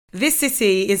This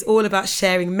city is all about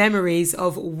sharing memories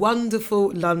of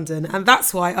wonderful London, and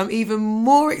that's why I'm even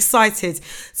more excited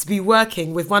to be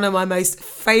working with one of my most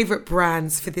favourite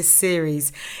brands for this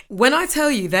series. When I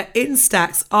tell you that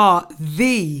Instax are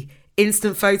the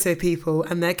instant photo people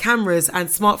and their cameras and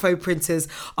smartphone printers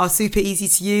are super easy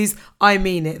to use, I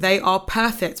mean it. They are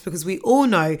perfect because we all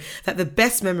know that the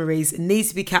best memories need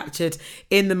to be captured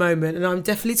in the moment. And I'm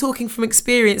definitely talking from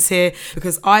experience here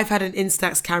because I've had an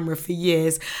Instax camera for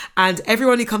years, and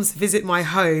everyone who comes to visit my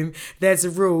home, there's a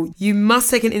rule. You must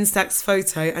take an Instax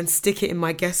photo and stick it in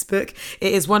my guest book.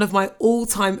 It is one of my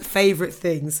all-time favourite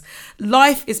things.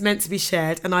 Life is meant to be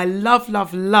shared, and I love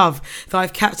that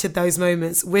I've captured those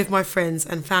moments with my friends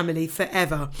and family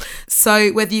forever. So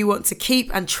whether you want to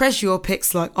keep and treasure your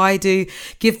pics like I do,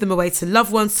 give them away to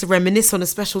loved ones to reminisce on a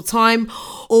special time,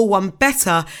 or one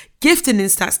better, gift an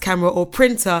Instax camera or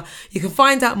printer, you can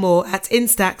find out more at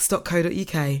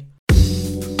instax.co.uk.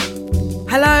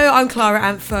 Hello, I'm Clara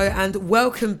Ampho and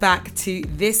welcome back to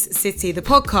This City, the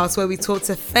podcast where we talk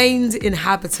to famed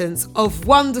inhabitants of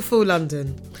wonderful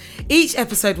London. Each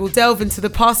episode will delve into the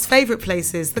past favourite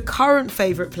places, the current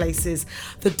favourite places,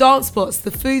 the dance spots,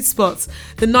 the food spots,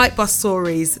 the night bus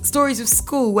stories of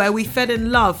school where we fell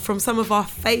in love from some of our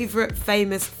favourite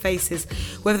famous faces,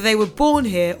 whether they were born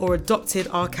here or adopted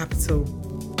our capital.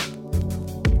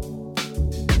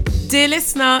 Dear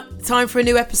listener, time for a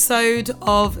new episode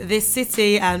of This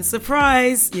City, and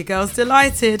surprise, your girl's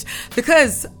delighted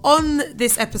because on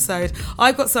this episode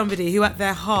I've got somebody who at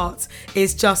their heart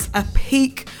is just a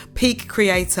peak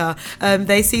creator.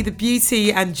 They see the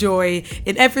beauty and joy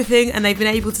in everything, and they've been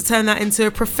able to turn that into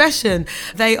a profession.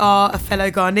 They are a fellow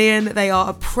Ghanaian, they are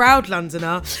a proud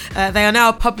Londoner, they are now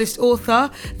a published author.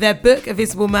 Their book, A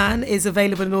Visible Man, is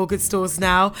available in all good stores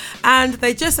now, and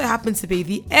they just so happen to be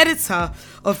the editor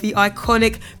of the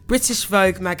iconic British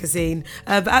Vogue magazine,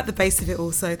 but at the base of it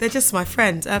also, they're just my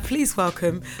friend. Please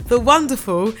welcome the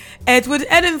wonderful Edward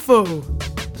Enninful.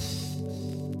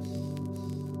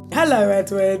 Hello,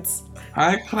 Edward.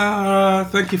 Hi, Clara.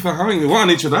 Thank you for having me. What an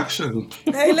introduction.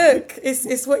 Hey, look,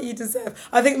 it's what you deserve.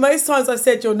 I think most times I've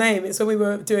said your name, it's when we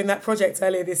were doing that project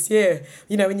earlier this year,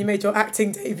 you know, when you made your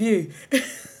acting debut.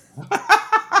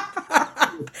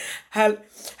 Hello,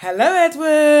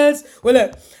 Edward. Well,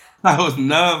 look. I was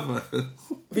nervous.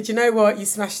 But you know what? You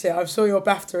smashed it. I'm sure your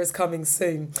BAFTA is coming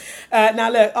soon. Now,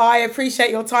 look, I appreciate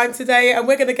your time today, and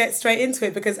we're going to get straight into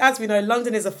it because, as we know,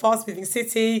 London is a fast-moving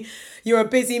city. You're a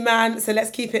busy man, so let's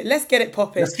get it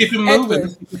popping. Let's keep it moving.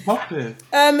 Let's keep it popping.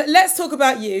 Let's talk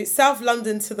about you, South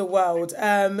London to the world,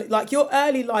 like your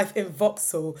early life in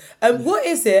Vauxhall. What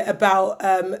is it about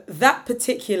that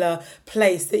particular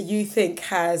place that you think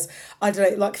has, I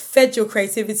don't know, like fed your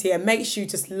creativity and makes you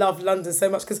just love London so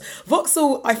much? Because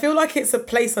Vauxhall, I feel like it's a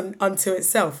place unto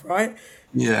itself, right?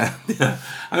 Yeah.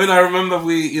 I mean, I remember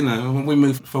when we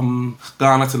moved from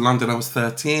Ghana to London, I was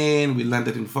 13. We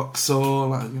landed in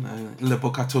Vauxhall. In the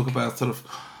book, I talk about sort of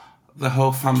the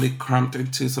whole family cramped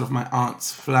into sort of my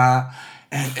aunt's flat,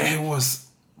 and it was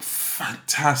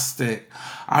fantastic.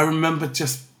 I remember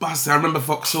just buzzing. I remember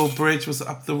Vauxhall Bridge was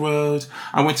up the road.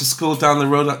 I went to school down the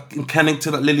road in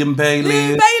Kennington at Lillian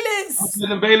Bailey's.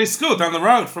 Lillian Bailey's school down the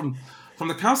road from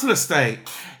the council estate.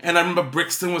 And I remember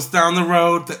Brixton was down the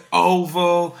road, the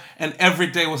Oval, and every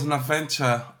day was an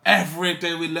adventure. Every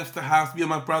day we left the house, me and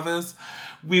my brothers,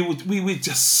 we were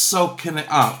just soaking it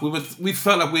up. We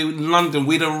felt like we were in London,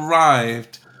 we'd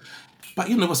arrived. But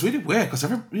it was really weird because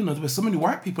there were so many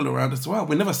white people around as well.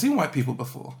 We'd never seen white people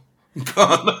before.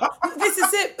 This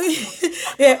is it.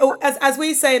 Yeah, as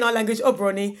we say in our language,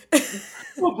 Obroni.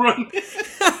 Obroni.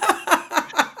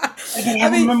 I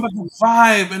remember the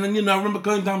vibe, and then I remember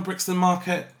going down Brixton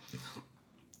Market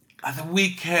at the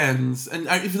weekends, and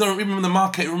if you don't remember the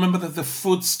market, remember the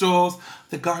food stalls,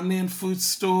 the Ghanaian food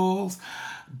stalls,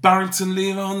 Barrington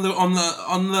Levy on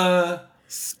the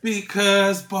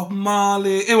speakers, Bob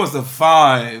Marley. It was a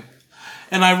vibe,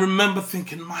 and I remember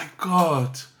thinking, my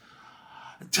God,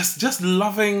 just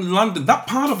loving London, that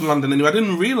part of London. Anyway, I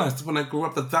didn't realize when I grew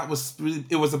up that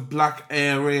it was a black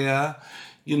area.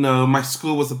 My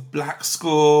school was a black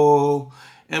school,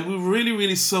 and we were really,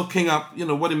 really soaking up,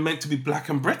 what it meant to be black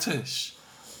and British.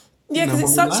 Yeah,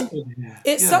 because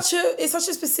it's such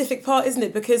a specific part, isn't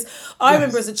it? Because I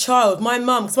remember as a child, my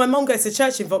mum goes to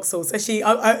church in Vauxhall, so the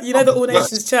All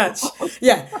Nations Church.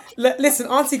 Yeah, listen,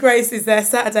 Auntie Grace is there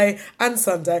Saturday and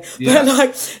Sunday. Yeah.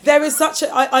 But there is such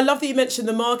a. I love that you mentioned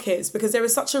the markets because there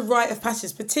is such a rite of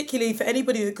passage, particularly for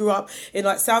anybody that grew up in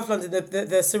South London,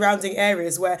 the surrounding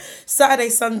areas, where Saturday,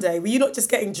 Sunday, were you not just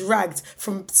getting dragged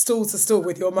from stall to stall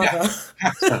with your mother?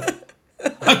 Yeah.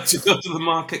 To go to the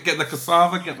market, get the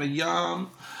cassava, get the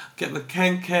yam, get the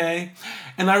kenkey.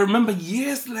 And I remember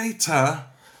years later,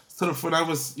 sort of when I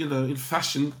was, in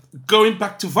fashion, going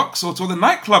back to Vauxhall to all the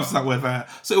nightclubs that were there.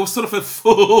 So it was sort of a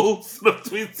full sort of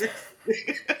 360.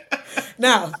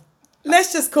 Now,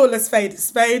 let's just call a spade a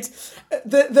spade.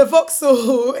 The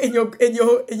Vauxhall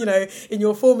in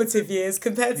your formative years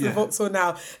compared to the Vauxhall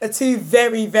now are two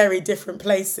very, very different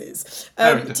places.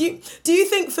 Very different. Do you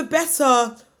think for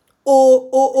better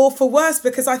or for worse?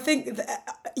 Because I think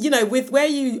with where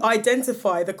you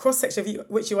identify, the cross section of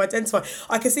which you identify,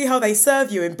 I can see how they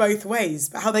serve you in both ways,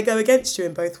 but how they go against you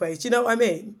in both ways. Do you know what I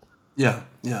mean? Yeah,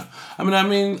 yeah. I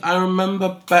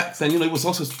remember back then, it was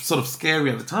also sort of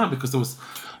scary at the time because there was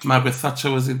Margaret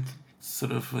Thatcher was in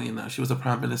sort of, she was a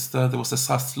prime minister. There was a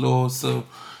sus law, so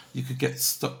you could get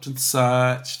stopped and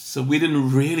searched. So we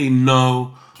didn't really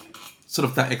know sort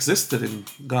of that existed in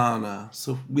Ghana.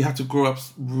 So we had to grow up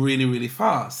really, really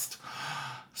fast.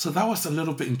 So that was a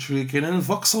little bit intriguing. And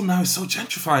Vauxhall now is so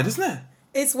gentrified, isn't it?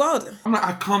 It's wild. I'm like,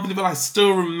 I can't believe it. I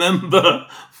still remember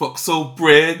Vauxhall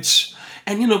Bridge.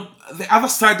 And, the other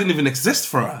side didn't even exist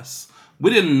for us.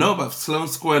 We didn't know about Sloane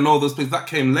Square and all those places. That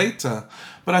came later.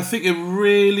 But I think it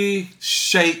really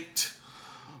shaped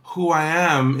who I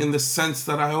am in the sense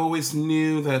that I always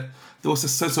knew that there was a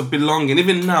sense of belonging.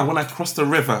 Even now, when I cross the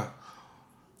river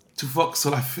to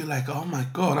Vauxhall, I feel like, oh my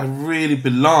God, I really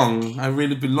belong. I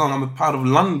really belong. I'm a part of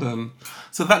London.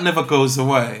 So that never goes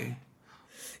away.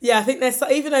 Yeah, I think there's,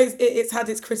 even though it's had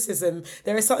its criticism,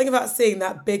 there is something about seeing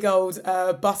that big old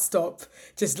bus stop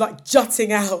just like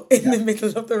jutting out in the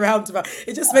middle of the roundabout.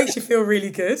 It just makes you feel really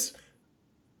good.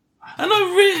 And it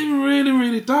really, really,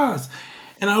 really does.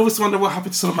 And I always wonder what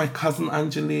happened to sort of my cousin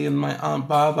Anjali and my aunt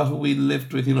Barbara, who we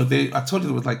lived with. I told you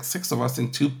there was like 6 of us in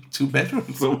two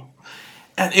bedrooms. So,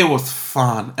 and it was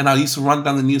fun. And I used to run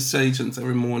down the newsagents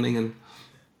every morning and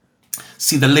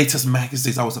see the latest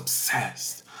magazines. I was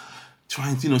obsessed.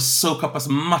 Trying to, soak up as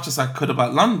much as I could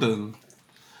about London.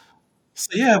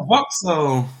 So yeah,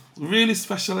 Vauxhall, really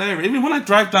special area. Even when I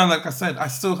drive down, like I said, I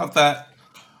still have that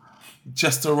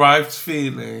just arrived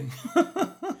feeling.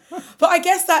 But I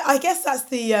guess that's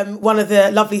the one of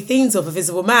the lovely themes of A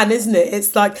Visible Man, isn't it?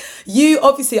 It's like you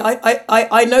obviously.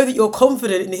 I know that you're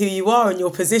confident in who you are and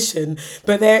your position,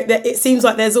 but there it seems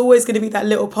like there's always going to be that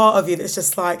little part of you that's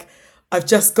just like, I've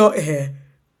just got here.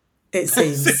 It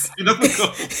seems. It doesn't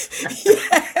go.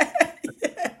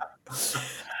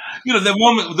 The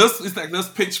moment, it's like those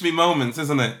pinch me moments,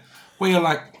 isn't it? Where you're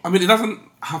like, it doesn't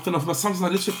happen often, but sometimes I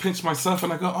literally pinch myself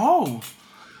and I go, oh,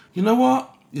 you know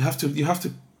what? You have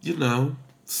to,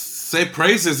 say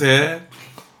praises here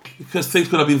because things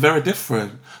could have been very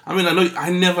different. I know I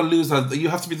never lose that. You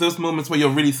have to be those moments where you're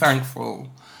really thankful.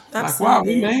 Absolutely. Like, wow,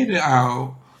 we made it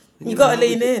out. You got to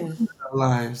lean in. Our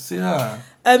lives, yeah.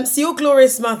 So your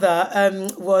glorious mother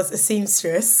was a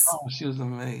seamstress. Oh, she was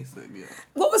amazing, yeah.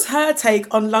 What was her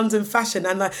take on London fashion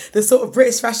and the sort of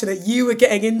British fashion that you were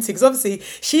getting into? Because obviously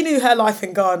she knew her life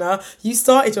in Ghana, you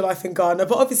started your life in Ghana,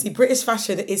 but obviously British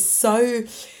fashion is so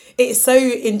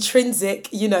intrinsic,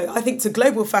 I think to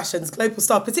global fashions, global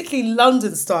style, particularly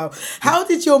London style. How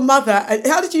did you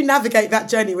navigate that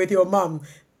journey with your mum?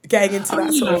 Getting into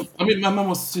that sort of... my mum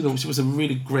was, she was a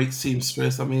really great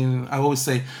seamstress. I always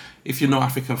say, if you know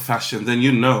African fashion, then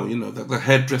that the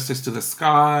headdress is to the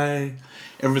sky,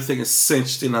 everything is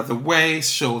cinched in at the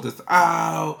waist, shoulders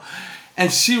out.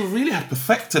 And she really had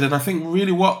perfected it. I think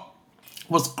really what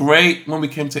was great when we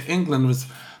came to England was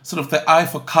sort of the eye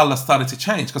for colour started to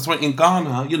change. Because when in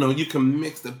Ghana, you can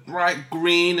mix the bright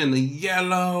green and the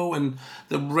yellow and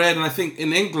the red. And I think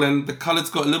in England, the colours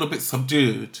got a little bit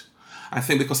subdued. I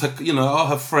think because all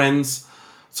her friends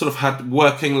sort of had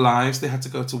working lives, they had to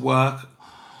go to work.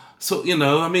 So,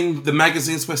 the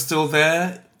magazines were still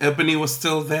there. Ebony was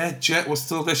still there. Jet was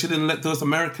still there. She didn't let those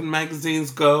American magazines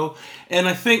go. And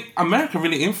I think America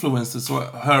really influenced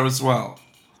her as well.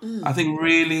 I think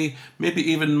really, maybe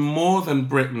even more than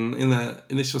Britain in the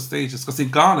initial stages. Because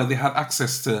in Ghana, they had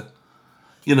access to,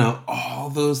 all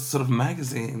those sort of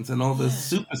magazines and all those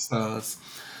superstars.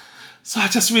 So I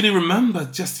just really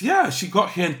remember she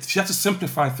got here and she had to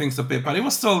simplify things a bit, but it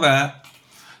was still there.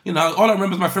 All I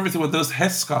remember is my favorite thing were those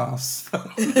headscarves.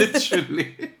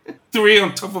 Literally. 3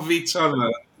 on top of each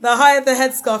other. The higher the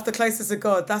headscarf, the closer to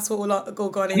God. That's what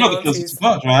all Ghanaian Not the closest to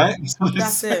God, right?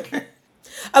 That's it.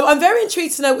 I'm very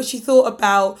intrigued to know what you thought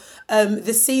about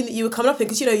the scene that you were coming up in,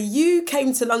 because you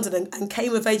came to London and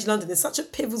came of age in London in such a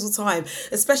pivotal time,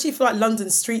 especially for like London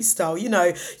street style.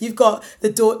 You've got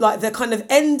the kind of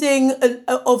ending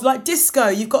of like disco.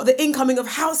 You've got the incoming of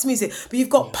house music, but you've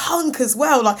got punk as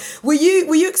well. Like, were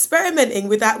you experimenting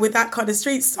with that kind of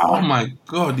street style? Oh my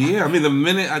God, yeah. I mean, the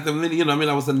minute, I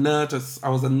was a nerd. I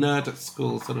was a nerd at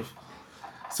school, sort of.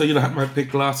 So I had my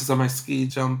big glasses and my ski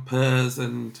jumpers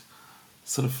and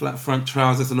sort of flat front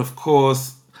trousers, and of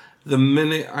course, the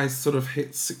minute I sort of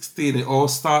hit 16, it all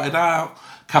started out.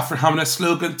 Catherine Hamner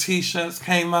slogan T-shirts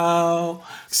came out.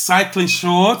 Cycling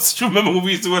shorts. Do you remember when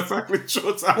we used to wear cycling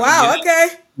shorts? Wow. Okay.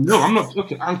 No, I'm not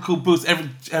joking. Ankle boots.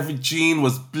 Every jean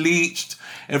was bleached.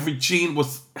 Every jean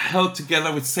was held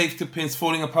together with safety pins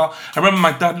falling apart. I remember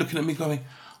my dad looking at me going,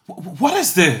 "What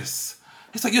is this?"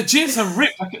 He's like, "Your jeans are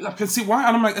ripped. I can see why."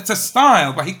 And I'm like, "It's a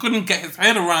style," but he couldn't get his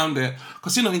head around it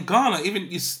because in Ghana,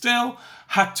 even you still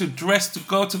had to dress to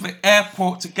go to the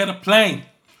airport to get a plane.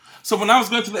 So when I was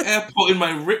going to the airport in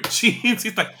my ripped jeans,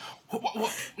 he's like,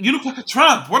 "What? You look like a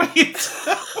tramp. What are you?"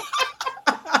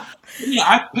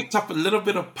 I picked up a little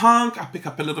bit of punk. I picked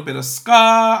up a little bit of ska.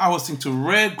 I was into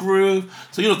Rare Groove.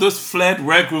 So those flared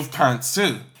Rare Groove pants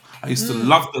too. I used to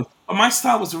love them. But my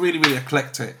style was really, really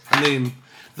eclectic. I mean,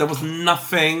 there was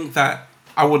nothing that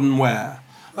I wouldn't wear.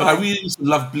 But I really used to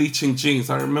love bleaching jeans.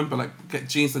 I remember get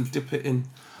jeans and dip it in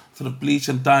sort of bleach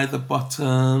and dye the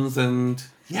bottoms and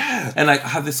and I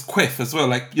had this quiff as well.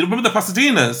 You remember the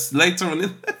Pasadenas later on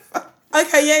in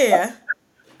Okay, yeah.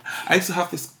 I used to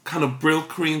have this kind of Brill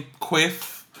cream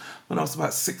quiff when I was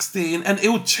about 16, and it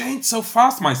would change so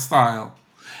fast, my style.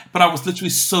 But I was literally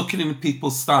soaking in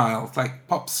people's styles, like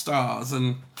pop stars,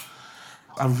 and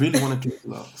I really want to get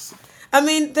looks. I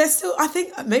mean, I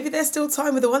think maybe there's still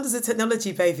time with the wonders of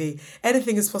technology, baby.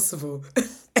 Anything is possible.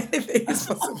 Anything is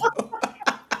possible.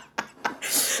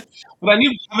 But I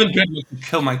knew having dreadlocks would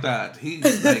kill my dad.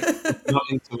 He's not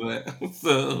into it.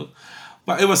 So,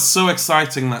 but it was so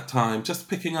exciting that time. Just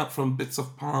picking up from bits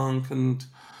of punk and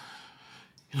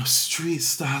street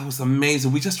style was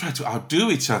amazing. We just tried to outdo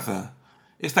each other.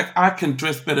 It's like I can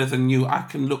dress better than you. I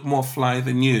can look more fly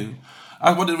than you.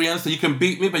 I wanted Rihanna to say you can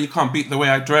beat me, but you can't beat the way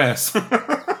I dress.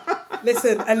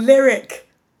 Listen, a lyric,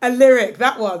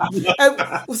 that one.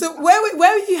 So where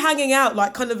were you hanging out,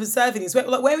 like kind of observing this? Where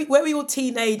were your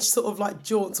teenage sort of like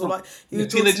jaunts or like your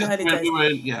teenagers?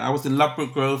 I was in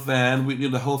Ladbroke Grove then.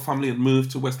 The whole family had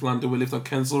moved to West London. We lived on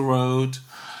Kensal Road.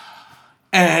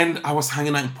 And I was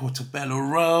hanging out in Portobello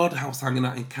Road. I was hanging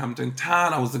out in Camden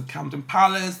Town. I was in Camden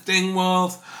Palace,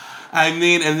 Dingwalls. I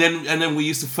mean, and then we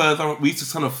used to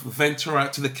kind of venture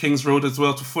out to the King's Road as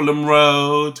well, to Fulham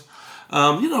Road.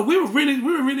 We were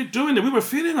really doing it. We were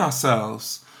feeling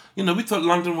ourselves. We thought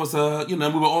London was we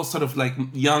were all sort of like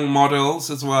young models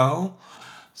as well.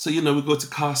 So, we go to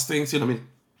castings,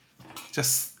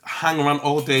 just hang around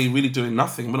all day, really doing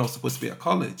nothing when I was supposed to be at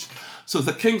college. So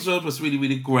the King's Road was really,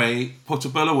 really great.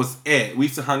 Portobello was it. We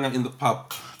used to hang out in the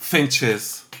pub.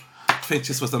 Finches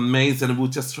was amazing, and we'll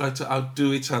just try to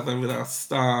outdo each other with our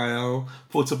style.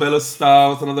 Portobello Style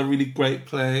was another really great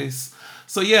place.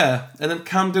 So yeah, and then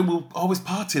Camden, we'll always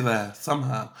party there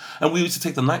somehow. And we used to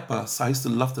take the night bus. I used to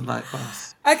love the night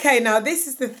bus. Okay, now this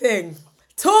is the thing.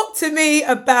 Talk to me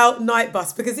about night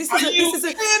bus, because this is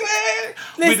kidding?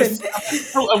 Listen.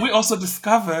 And we also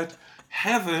discovered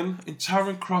Heaven in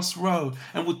Charing Cross Road,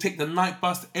 and we'd take the night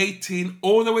bus 18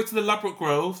 all the way to the Ladbroke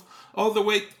Grove, all the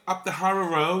way up the Harrow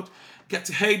Road, get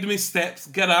to Haydemy Steps,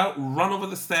 get out, run over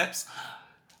the steps.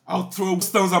 I'll throw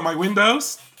stones out my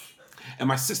windows, and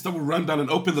my sister would run down and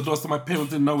open the doors so my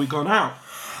parents didn't know we'd gone out.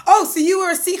 Oh, so you were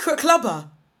a secret clubber?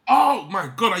 Oh my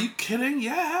God, are you kidding?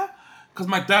 Yeah. Because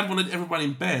my dad wanted everybody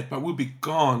in bed, but we'd be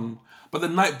gone. But the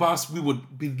night bus, we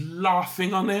would be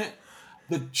laughing on it.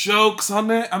 The jokes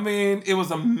on it, I mean, it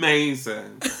was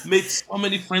amazing. Made so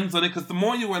many friends on it, because the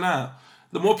more you went out,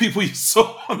 the more people you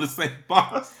saw on the same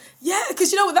bus. Yeah,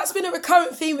 because you know what, that's been a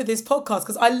recurrent theme with this podcast,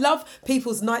 because I love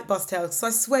people's night bus tales, because I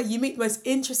swear you meet the most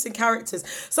interesting characters.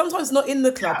 Sometimes not in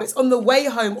the club, it's on the way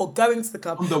home or going to the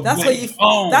club.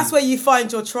 That's where you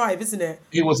find your tribe, isn't it?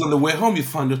 It was on the way home you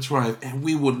find your tribe, and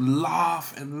we would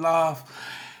laugh and laugh.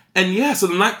 And yeah, so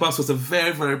the night bus was a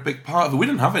very, very big part of it. We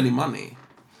didn't have any money.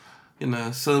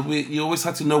 So you always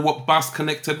had to know what bus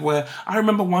connected where. I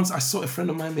remember once I saw a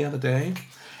friend of mine the other day,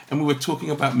 and we were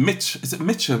talking about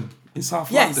Mitcham in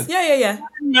South London? Yeah. I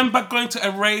remember going to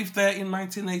a rave there in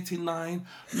 1989,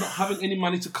 not having any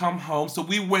money to come home, so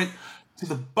we went to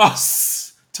the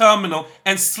bus terminal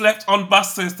and slept on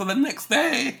buses till the next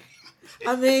day.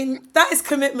 I mean, that is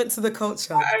commitment to the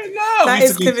culture. I know. That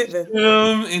is commitment.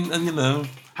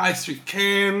 High Street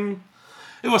King.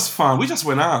 It was fun. We just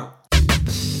went out.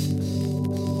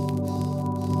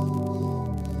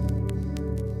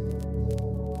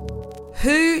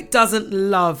 Who doesn't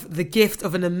love the gift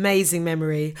of an amazing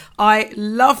memory? I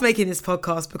love making this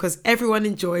podcast because everyone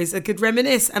enjoys a good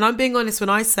reminisce. And I'm being honest when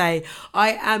I say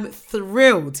I am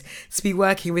thrilled to be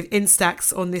working with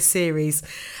Instax on this series.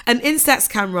 An Instax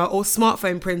camera or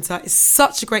smartphone printer is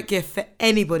such a great gift for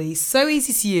anybody. So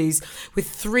easy to use with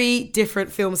 3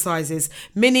 different film sizes,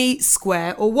 mini,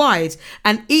 square or wide.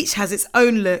 And each has its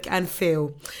own look and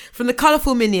feel. From the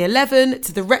colourful Mini 11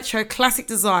 to the retro classic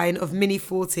design of Mini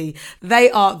 40. They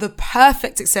are the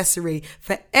perfect accessory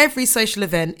for every social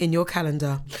event in your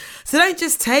calendar. So don't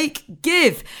just take,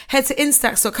 give. Head to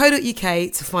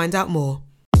instax.co.uk to find out more.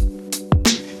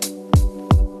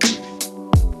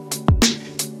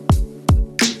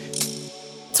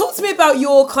 Talk to me about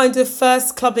your kind of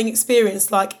first clubbing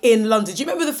experience, like in London. Do you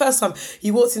remember the first time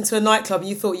you walked into a nightclub and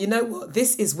you thought, you know what,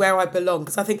 this is where I belong?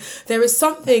 Because I think there is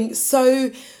something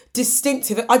so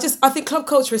distinctive. I think club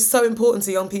culture is so important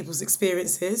to young people's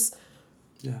experiences.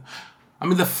 Yeah. I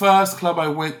mean, the first club I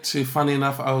went to, funny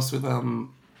enough, I was with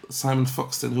Simon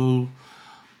Foxton, who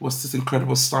was this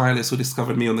incredible stylist who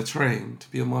discovered me on the train to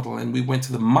be a model. And we went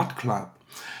to the Mud Club.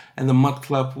 And the Mud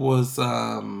Club was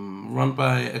run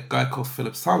by a guy called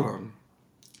Philip Salon.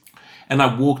 And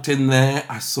I walked in there,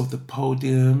 I saw the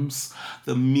podiums,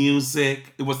 the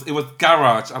music. It was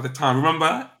garage at the time.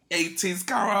 Remember? 80s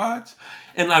garage.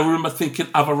 And I remember thinking,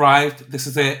 I've arrived. This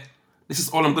is it. This is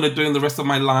all I'm going to do in the rest of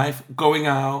my life. Going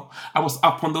out. I was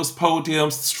up on those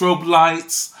podiums, strobe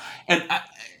lights. And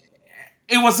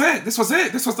it was it. This was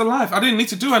it. This was the life. I didn't need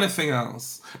to do anything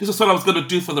else. This was what I was going to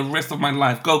do for the rest of my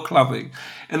life. Go clubbing.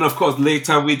 And of course,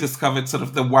 later we discovered sort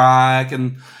of the WAG.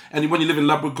 And when you live in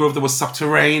Ladbroke Grove, there was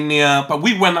Subterranea. But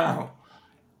we went out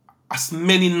as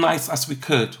many nights as we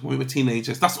could when we were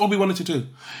teenagers. That's all we wanted to do.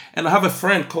 And I have a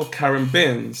friend called Karen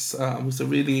Binns, who's a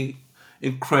really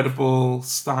incredible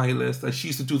stylist. And she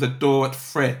used to do the door at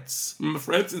Fred's. Remember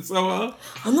Fred's in Soho?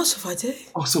 I'm not sure if I do.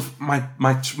 Oh, so my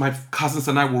cousins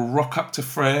and I will rock up to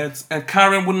Fred's and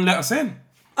Karen wouldn't let us in.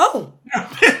 Oh.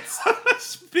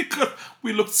 Because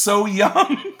we looked so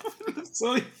young.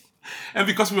 And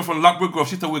because we were from Ladbroke Grove,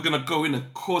 she thought we were going to go in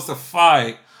and cause a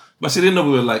fight. But she didn't know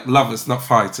we were like lovers, not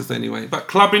fighters anyway. But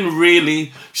clubbing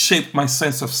really shaped my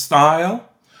sense of style,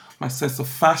 my sense of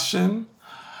fashion,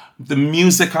 the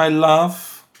music I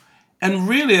love, and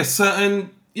really a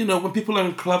certain, when people are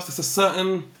in clubs, there's a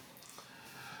certain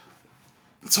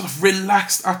sort of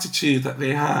relaxed attitude that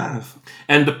they have.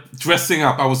 And the dressing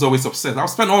up, I was always obsessed. I'll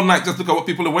spend all night just looking at what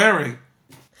people are wearing.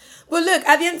 Well, look,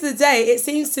 at the end of the day, it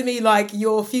seems to me like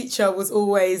your future was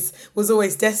always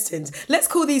destined. Let's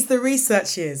call these the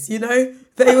research years, They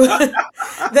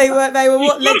were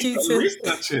what led you to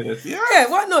research years. Yeah,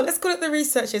 why not? Let's call it the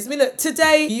research years. I mean, look,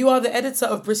 today you are the editor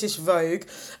of British Vogue.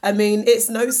 I mean, it's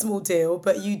no small deal,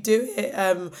 but you do it,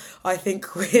 I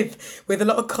think, with a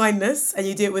lot of kindness, and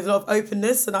you do it with a lot of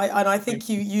openness. And I think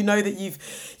you know that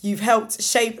you've helped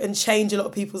shape and change a lot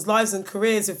of people's lives and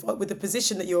careers with the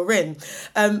position that you're in.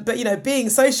 But being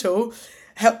social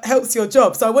helps your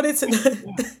job. So I wanted to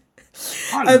know.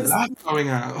 I love going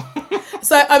out.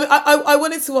 So I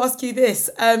wanted to ask you this,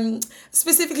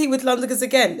 specifically with London, because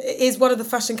again, it is one of the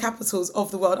fashion capitals of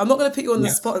the world. I'm not going to put you on the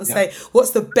spot and say,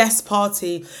 what's the best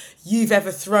party you've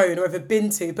ever thrown or ever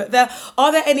been to? But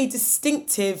are there any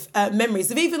distinctive memories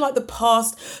of even like the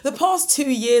past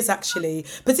 2 years, actually,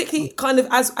 particularly kind of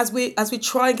as we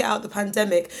try and get out the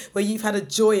pandemic, where you've had a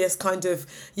joyous kind of,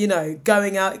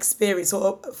 going out experience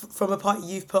or from a party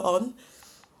you've put on?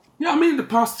 Yeah, I mean, the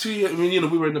past 2 years,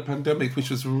 we were in the pandemic, which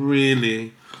was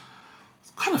really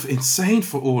kind of insane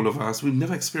for all of us. We've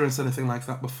never experienced anything like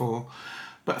that before.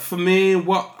 But for me,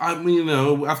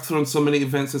 I've thrown so many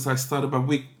events since I started, but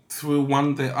we threw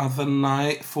one the other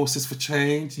night, Forces for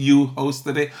Change. You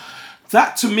hosted it.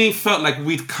 That, to me, felt like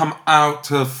we'd come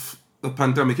out of the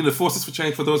pandemic. Forces for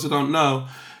Change, for those who don't know,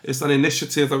 is an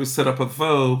initiative that we set up at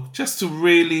Vogue just to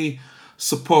really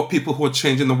support people who are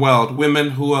changing the world, women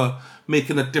who are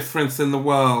making a difference in the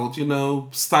world,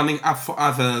 standing up for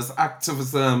others,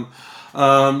 activism,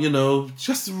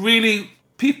 just really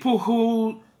people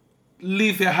who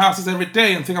leave their houses every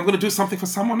day and think, I'm going to do something for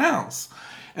someone else.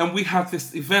 And we had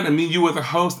this event, you were the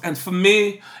host, and for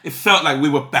me, it felt like we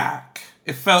were back.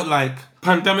 It felt like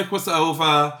pandemic was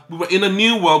over. We were in a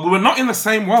new world. We were not in the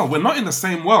same world. We're not in the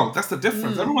same world. That's the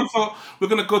difference. Everyone thought we're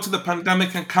going to go to the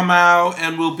pandemic and come out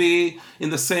and we'll be in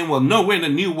the same world. No, we're in a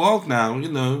new world now,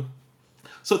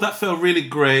 So that felt really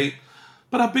great.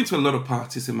 But I've been to a lot of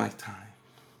parties in my time.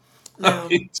 No. I've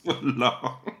been to a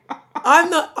lot. I'm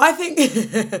not. I think.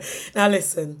 Now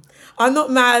listen, I'm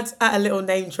not mad at a little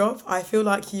name drop. I feel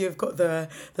like you've got the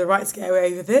right to get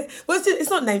away with it. Well, it's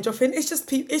not name dropping. It's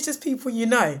just it's just people you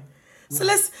know. So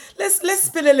let's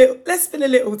spin a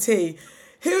little tea.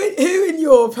 Who in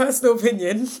your personal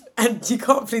opinion, and you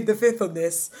can't plead the fifth on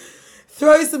this,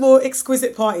 throws the more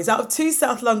exquisite parties out of two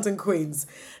South London queens,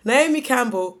 Naomi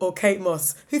Campbell or Kate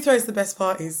Moss? Who throws the best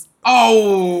parties?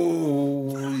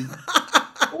 Oh,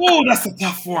 oh, that's a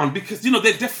tough one because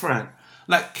they're different.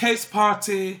 Like Kate's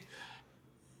party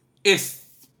is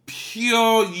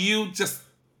pure. You just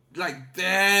like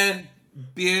there,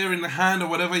 beer in the hand or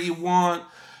whatever you want.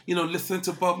 Listen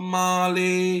to Bob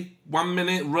Marley 1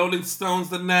 minute, Rolling Stones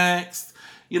the next.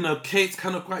 Kate's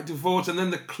kind of quite divulged, and then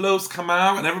the clothes come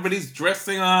out, and everybody's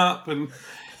dressing up, and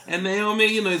Naomi,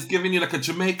 is giving you like a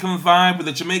Jamaican vibe with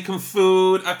the Jamaican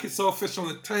food, Akiso fish on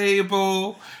the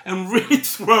table, and really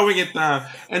throwing it down.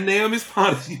 And Naomi's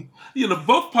party,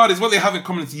 both parties, what they have in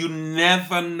common is you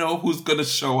never know who's gonna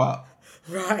show up.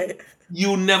 Right.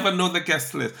 You never know the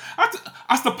guest list.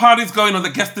 As the party's going on, the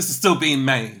guest list is still being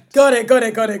made. Got it.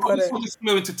 Just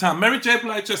flew into town. Mary J.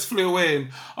 Blige just flew in.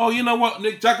 Oh, you know what?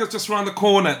 Nick Jagger's just around the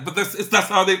corner. But that's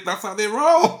how they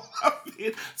roll.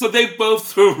 So they both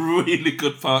threw really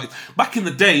good parties. Back in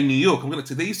the day in New York,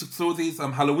 they used to throw these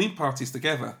Halloween parties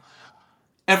together.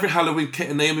 Every Halloween, Kate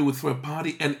and Naomi would throw a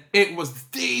party, and it was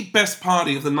the best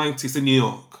party of the 90s in New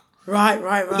York. Right.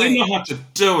 They know how to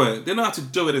do it. They know how to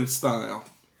do it in style.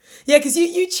 Yeah, because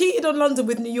you cheated on London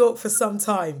with New York for some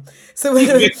time. So when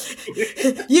you're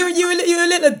a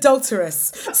little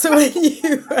adulterous. So when you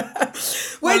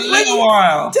just a little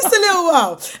while.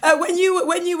 When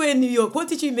you were in New York, what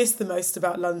did you miss the most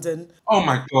about London? Oh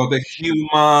my God, the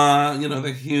humor,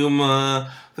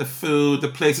 the food, the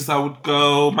places I would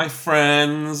go, my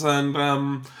friends, and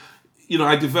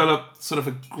I developed sort of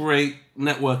a great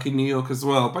network in New York as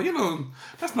well. But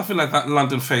that's nothing like that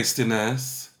London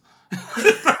feistiness.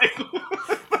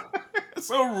 It's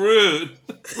so rude.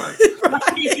 Like, Right.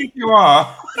 who do you think you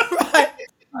are? Right.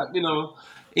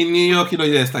 In New York,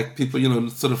 there's like people,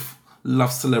 sort of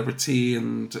love celebrity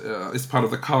and it's part of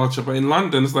the culture. But in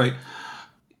London, it's like,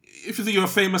 if you think you're a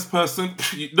famous person,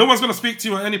 no one's going to speak to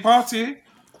you at any party.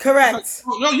 Correct.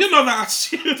 Like, no, you know that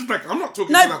attitude. It's like, I'm not talking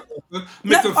to that person.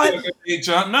 Make them feel like a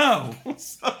major. No.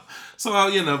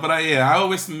 But I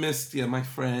always missed, my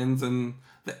friends and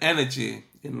the energy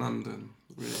in London.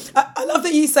 Really. I love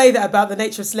that you say that about the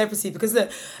nature of celebrity because look,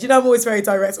 I'm always very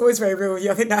direct, always very real with you.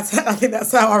 I think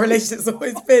that's how our relationship's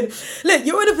always been. Look,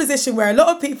 you're in a position where a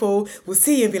lot of people will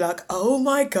see you and be like, "Oh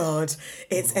my God,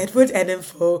 it's Edward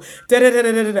Enninful." Da da da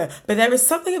da da da. But there is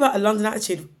something about a London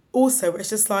attitude also where it's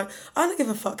just like, I don't give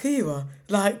a fuck who you are.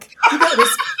 Like, you better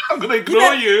I'm gonna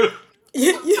ignore you.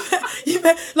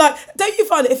 Like, don't you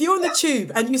find it if you're on the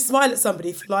tube and you smile at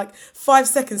somebody for like 5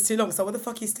 seconds too long, so what the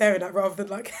fuck are you staring at rather than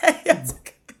like, hey,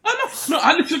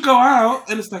 I literally go out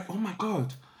and it's like, oh my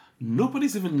God,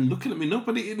 nobody's even looking at me.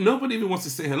 Nobody even wants to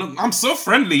say hello. I'm so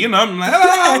friendly, I'm like,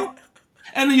 hello.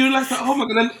 And then you realize that, oh my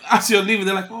God, then as you're leaving,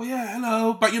 they're like, oh yeah,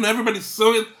 hello. But everybody's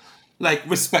so like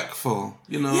respectful,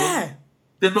 Yeah.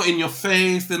 They're not in your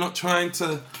face. They're not trying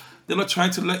to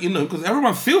let you know, because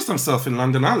everyone feels themselves in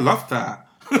London. I love that.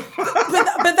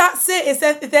 but that's it.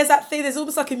 There's that thing. There's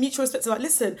almost like a mutual respect. Like,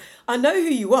 listen, I know who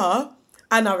you are,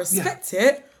 and I respect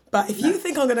it. But if you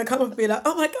think I'm going to come up and be like,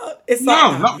 oh my God, it's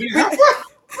like not me.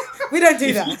 We don't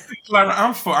do that. If you think Clara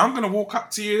Amphor, I'm going to walk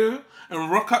up to you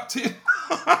and rock up to you.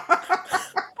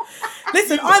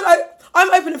 Listen, I'm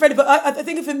open and friendly, but I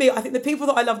think for me, I think the people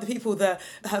that I love, the people that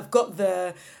have got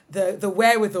the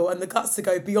wherewithal and the guts to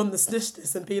go beyond the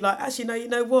snushness and be like, actually, no, you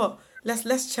know what?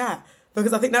 Let's chat,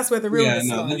 because I think that's where the realness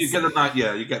lies. You get that.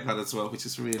 Yeah, you get that as well, which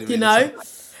is really, really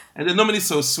nice. And they're normally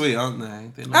so sweet, aren't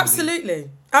they? Absolutely.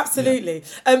 Yeah.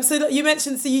 So you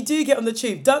mentioned, so you do get on the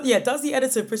tube. Does the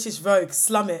editor of British Vogue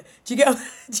slum it? Do you get on?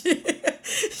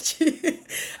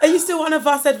 Are you still one of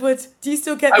us, Edward? Do you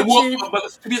still get the tube?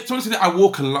 But to be honest with you, I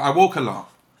walk a lot.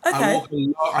 Okay. I walk a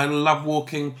lot. I love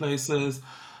walking places.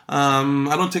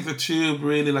 I don't take the tube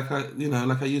really like I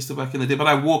used to back in the day, but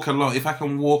I walk a lot. If I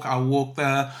can walk, I'll walk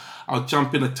there. I'll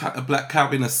jump in a black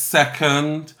cab in a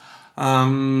second.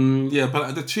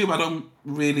 But the tube, I don't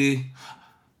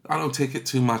take it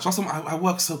too much. Also, I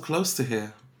work so close to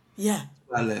here. Yeah.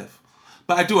 Where I live.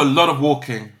 But I do a lot of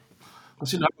walking.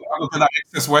 Because, I don't get that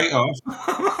excess weight off.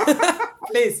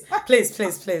 Please.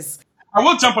 I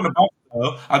will jump on a bus,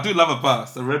 though. I do love a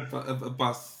bus. A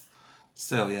bus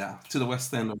still, yeah. To the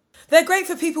West End. They're great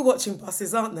for people watching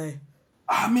buses, aren't they?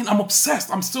 I mean, I'm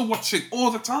obsessed. I'm still watching all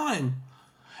the time.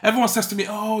 Everyone says to me,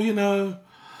 oh,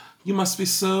 you must be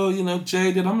so,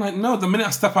 jaded. I'm like, no, the minute I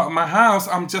step out of my house,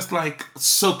 I'm just like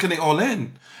soaking it all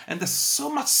in. And there's so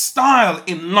much style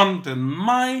in London.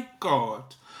 My God.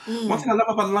 One thing I love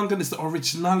about London is the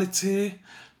originality.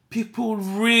 People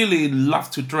really love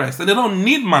to dress. And they don't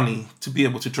need money to be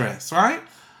able to dress, right?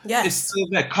 Yes. It's still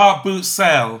there. Car boot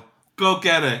sale. Go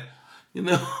get it.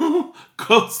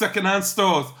 Go secondhand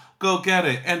stores. Go get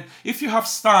it. And if you have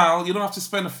style, you don't have to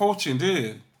spend a fortune, do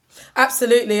you?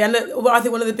 Absolutely, and I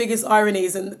think one of the biggest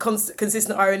ironies and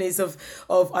consistent ironies of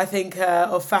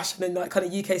fashion and like kind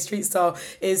of UK street style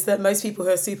is that most people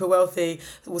who are super wealthy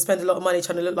will spend a lot of money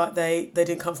trying to look like they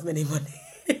didn't come from any money.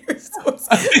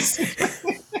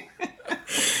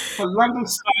 But London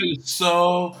style is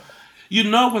so,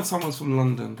 when someone's from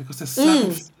London because there's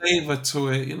certain flavour to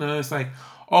it. It's like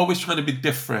always trying to be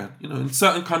different. In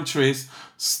certain countries,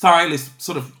 style is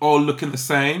sort of all looking the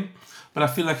same. But I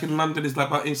feel like in London,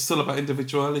 it's still about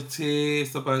individuality.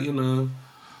 It's about,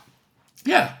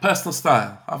 personal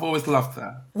style. I've always loved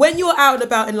that. When you're out and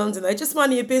about in London, though, just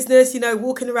minding your business,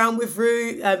 walking around with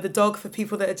Rue, the dog for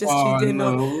people that are just tuned in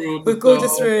on, with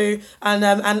gorgeous Rue and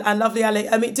lovely Alec.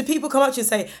 I mean, do people come up to you and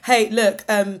say, hey, look,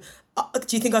 do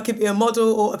you think I could be a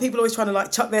model? Or are people always trying to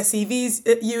like chuck their CVs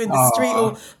at you in the street?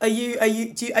 Or are you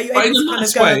able to kind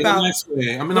of go about? In a nice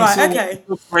way. I mean, I'm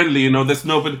so friendly, there's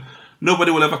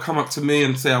nobody will ever come up to me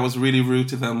and say I was really rude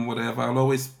to them, whatever. I'll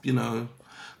always,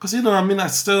 because,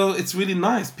 it's really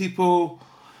nice. People,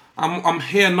 I'm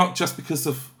here not just because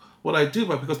of what I do,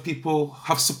 but because people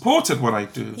have supported what I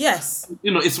do. Yes.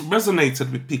 It's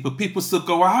resonated with people. People still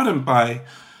go out and buy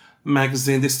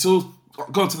magazines. They still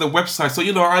go to the website. So,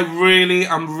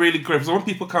 I'm really grateful. So when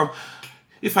people come,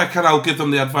 if I can, I'll give them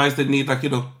the advice they need, like,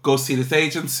 go see this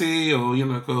agency or,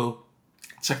 go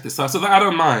check this out. So that I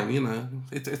don't mind,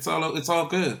 it's all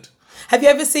good. Have you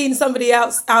ever seen somebody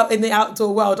else out in the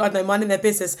outdoor world, I don't know, minding their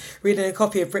business, reading a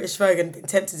copy of British Vogue and been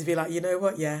tempted to be like, you know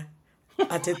what, yeah,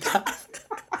 I did that.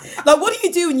 Like, what do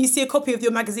you do when you see a copy of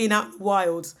your magazine out in the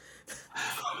wild?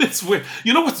 It's weird.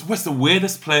 You know what's the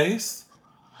weirdest place?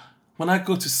 When I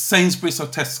go to Sainsbury's or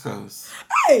Tesco's.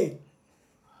 Hey,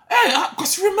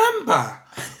 because remember,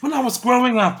 when I was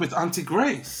growing up with Auntie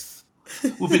Grace,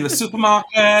 we'll be in the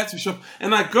supermarket,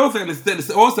 and I go there and it's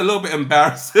always a little bit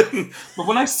embarrassing. But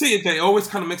when I see it there, it always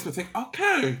kind of makes me think,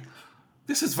 okay,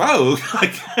 this is Vogue.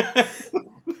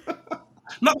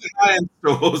 Not the high-end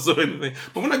stores or anything.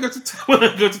 But when I go to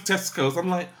Tesco's, I'm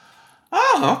like,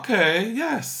 oh, okay,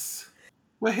 yes,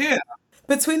 we're here.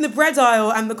 Between the bread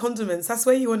aisle and the condiments, that's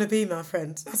where you want to be, my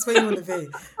friend. That's where you want to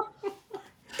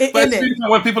be.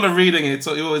 When people are reading it,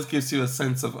 so it always gives you a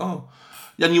sense of,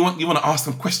 and you want to ask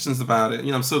them questions about it.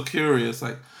 I'm so curious.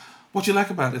 Like, what do you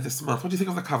like about it this month? What do you think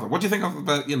of the cover? What do you think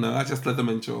about, I just let them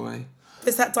enjoy.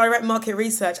 It's that direct market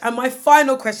research. And my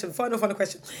final question.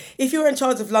 If you were in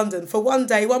charge of London for 1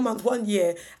 day, 1 month, 1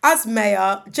 year, as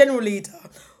mayor, general leader,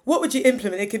 what would you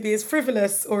implement? It could be as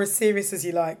frivolous or as serious as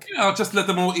you like. I'll just let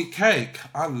them all eat cake.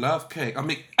 I love cake. I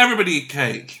make everybody eat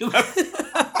cake.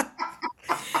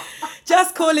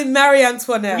 Just call him Marie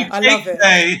Antoinette. I love it.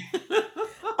 Day.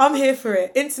 I'm here for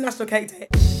it. International Cake Day.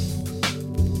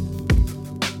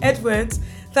 Edward,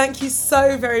 thank you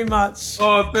so very much.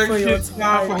 Oh, thank you for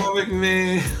having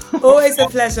me. Always a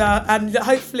pleasure, and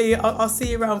hopefully I'll see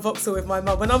you around Vauxhall with my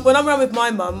mum. When I'm around with my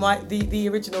mum, the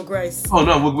original Grace. Oh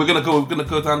no, we're gonna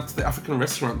go down to the African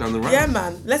restaurant down the road. Yeah,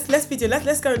 man. Let's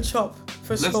go and chop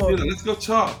for sure. Let's do that. Let's go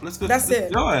chop. Let's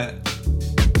enjoy it.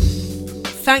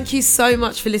 Thank you so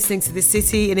much for listening to The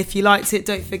City, and if you liked it,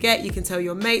 don't forget you can tell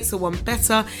your mates or one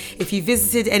better. If you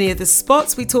visited any of the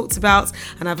spots we talked about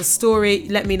and have a story,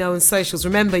 let me know on socials.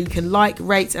 Remember, you can like,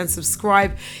 rate and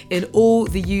subscribe in all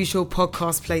the usual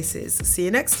podcast places. See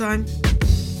you next time.